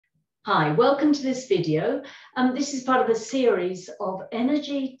Hi, welcome to this video. This is part of a series of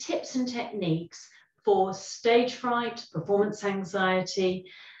energy tips and techniques for stage fright, performance anxiety,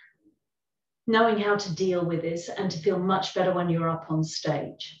 knowing how to deal with this and to feel much better when you're up on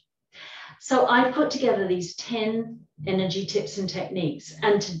stage. So I've put together these 10 energy tips and techniques,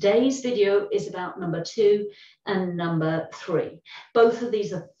 and today's video is about number 2 and number 3. Both of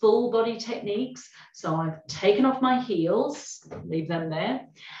these are full body techniques. So I've taken off my heels, leave them there.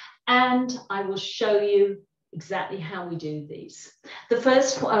 And I will show you exactly how we do these. The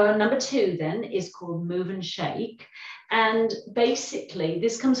first, number 2 then, is called move and shake. And basically,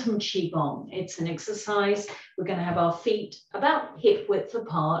 this comes from Qigong. It's an exercise. We're going to have our feet about hip width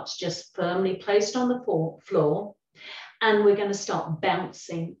apart, just firmly placed on the floor. And we're going to start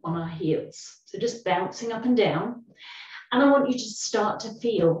bouncing on our heels. So just bouncing up and down. And I want you to start to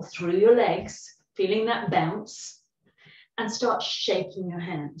feel through your legs, feeling that bounce, and start shaking your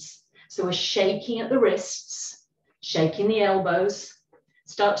hands. So we're shaking at the wrists, shaking the elbows,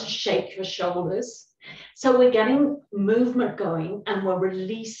 start to shake your shoulders. So we're getting movement going and we're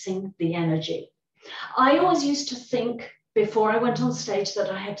releasing the energy. I always used to think before I went on stage that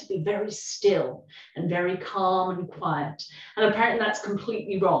I had to be very still and very calm and quiet. And apparently that's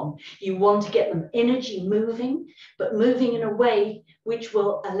completely wrong. You want to get the energy moving, but moving in a way which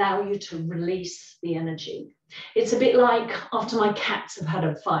will allow you to release the energy. It's a bit like after my cats have had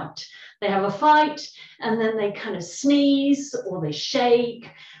a fight. They have a fight and then they kind of sneeze or they shake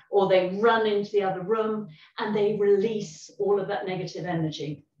or they run into the other room and they release all of that negative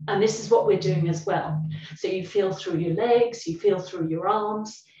energy. And this is what we're doing as well. So you feel through your legs, you feel through your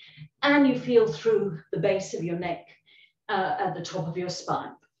arms, and you feel through the base of your neck at the top of your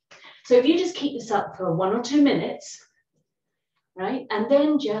spine. So if you just keep this up for 1 or 2 minutes, right? And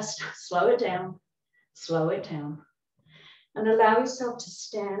then just slow it down, and allow yourself to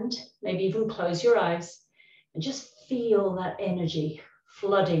stand, maybe even close your eyes, and just feel that energy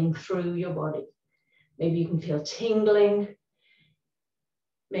flooding through your body. Maybe you can feel tingling.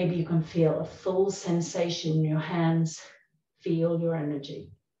 Maybe you can feel a full sensation in your hands. Feel your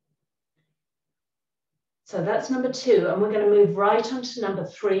energy. So that's number 2, and we're going to move right on to number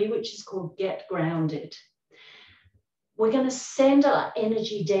 3, which is called get grounded. We're going to send our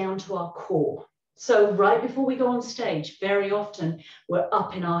energy down to our core. So right before we go on stage, very often we're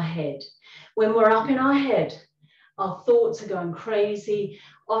up in our head. When we're up in our head, our thoughts are going crazy.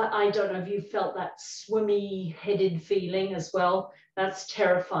 I don't know if you felt that swimmy headed feeling as well. That's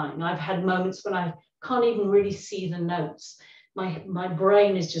terrifying. I've had moments when I can't even really see the notes. My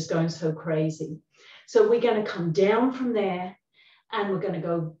brain is just going so crazy. So we're going to come down from there and we're going to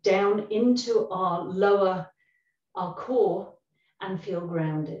go down into our core and feel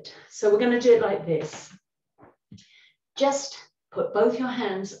grounded. So we're going to do it like this. Just put both your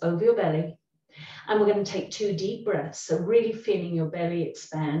hands over your belly and we're going to take 2 deep breaths. So really feeling your belly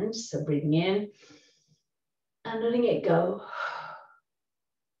expand. So breathing in and letting it go.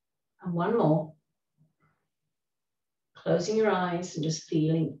 And 1 more. Closing your eyes and just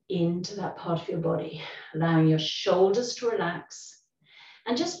feeling into that part of your body, allowing your shoulders to relax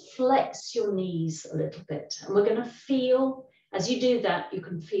and just flex your knees a little bit. And we're going to feel, as you do that, you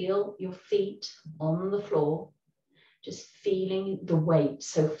can feel your feet on the floor, just feeling the weight.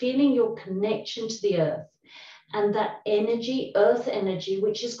 So feeling your connection to the earth and that energy, earth energy,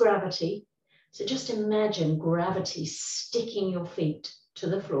 which is gravity. So just imagine gravity sticking your feet to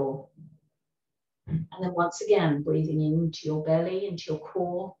the floor. And then once again, breathing into your belly, into your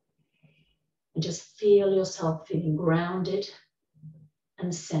core, and just feel yourself feeling grounded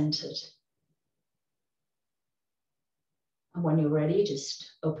and centered. And when you're ready,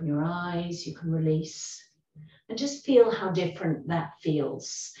 just open your eyes, you can release, and just feel how different that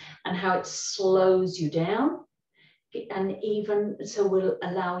feels and how it slows you down. And even so will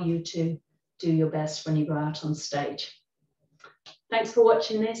allow you to do your best when you go out on stage. Thanks for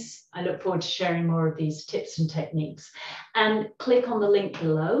watching this. I look forward to sharing more of these tips and techniques. And click on the link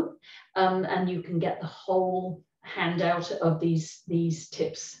below and you can get the whole handout of these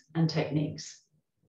tips and techniques.